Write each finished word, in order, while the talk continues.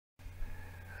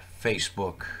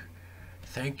Facebook.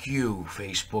 Thank you,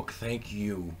 Facebook. Thank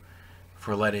you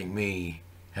for letting me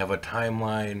have a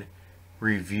timeline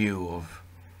review of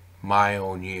my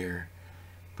own year.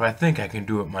 But I think I can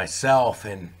do it myself,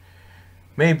 and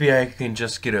maybe I can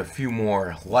just get a few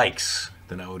more likes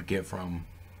than I would get from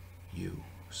you.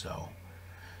 So,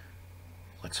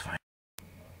 let's find.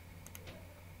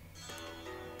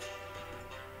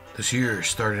 This year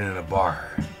started in a bar.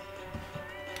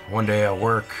 One day at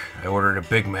work, I ordered a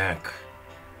Big Mac,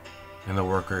 and the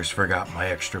workers forgot my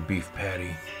extra beef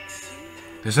patty.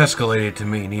 This escalated to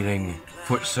me needing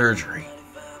foot surgery.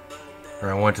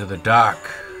 I went to the doc.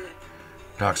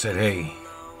 Doc said, "Hey,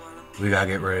 we gotta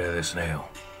get rid of this nail."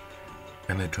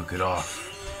 And they took it off.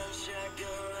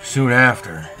 Soon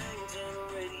after,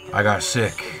 I got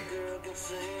sick.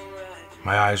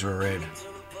 My eyes were red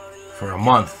for a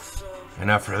month, and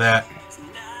after that,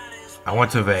 I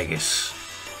went to Vegas.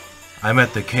 I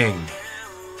met the king.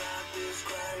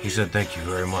 He said, "Thank you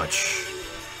very much."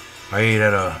 I ate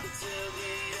at a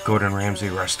Gordon Ramsay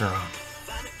restaurant,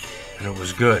 and it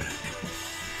was good.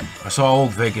 I saw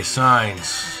old Vegas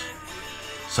signs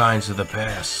of the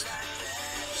past,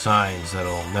 signs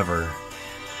that'll never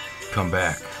come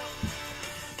back.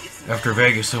 After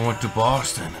Vegas, I went to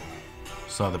Boston and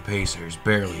saw the Pacers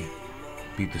barely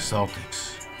beat the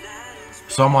Celtics.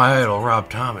 Saw my idol, Rob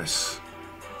Thomas,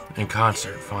 in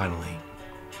concert finally.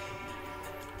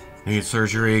 Needed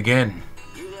surgery again,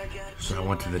 so I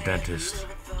went to the dentist,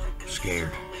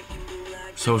 scared.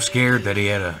 So scared that he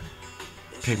had to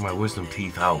take my wisdom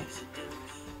teeth out.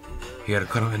 He had to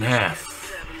cut them in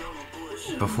half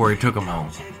before he took them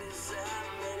out.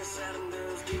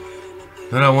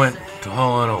 Then I went to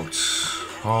Hall &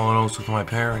 Oates with my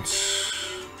parents.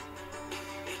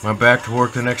 Went back to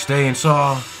work the next day and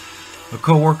saw a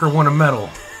co-worker won a medal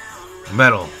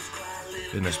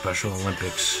in the Special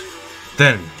Olympics.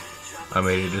 Then I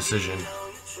made a decision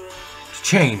to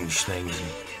change things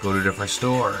and go to a different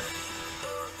store.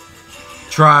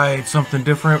 Tried something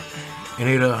different and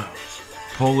ate a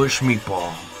Polish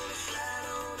meatball.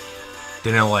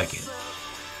 Didn't like it.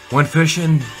 Went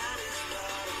fishing.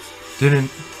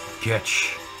 Didn't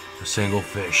catch a single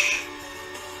fish.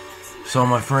 Saw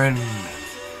my friend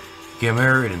get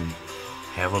married and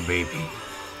have a baby.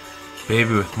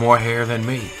 Baby with more hair than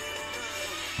me.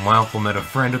 My uncle met a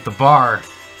friend at the bar.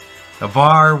 A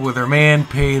bar where their man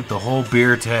paid the whole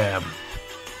beer tab.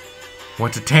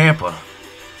 Went to Tampa.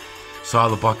 Saw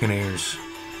the Buccaneers.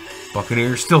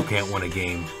 Buccaneers still can't win a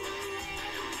game.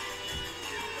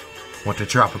 Went to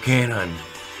Tropicana and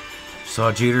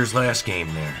saw Jeter's last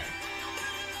game there.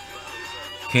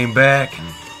 Came back and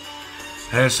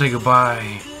had to say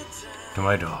goodbye to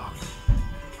my dog.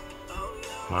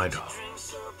 My dog.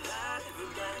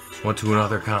 Went to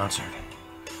another concert.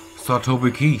 Saw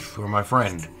Toby Keith, or my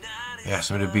friend.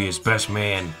 Asked me to be his best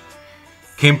man.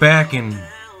 Came back and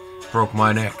broke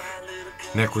my neck.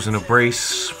 Neck was in a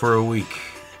brace for a week.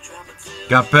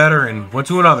 Got better and went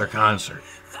to another concert.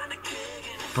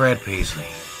 Brad Paisley.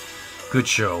 Good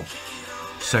show.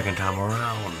 Second time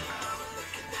around.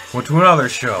 Went to another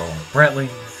show. Brantley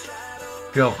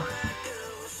Gilbert.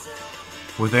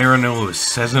 With Aaron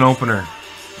Lewis as an opener.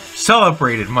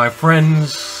 Celebrated my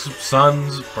friend's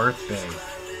son's birthday.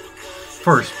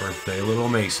 First birthday, little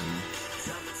Mason.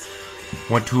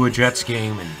 Went to a Jets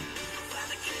game and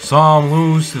saw him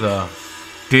lose to the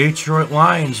Detroit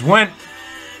Lions. Went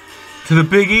to the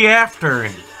Big E after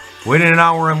and waited an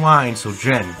hour in line so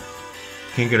Jen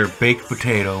can get her baked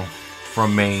potato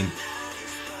from Maine.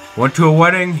 Went to a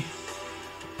wedding.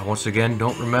 I once again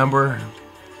don't remember.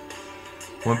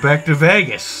 Went back to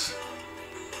Vegas.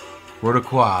 Rode a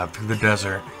quad through the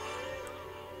desert.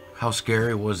 How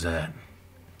scary was that?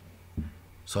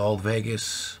 Saw old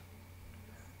Vegas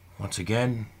once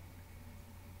again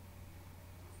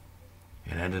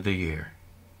and ended the year.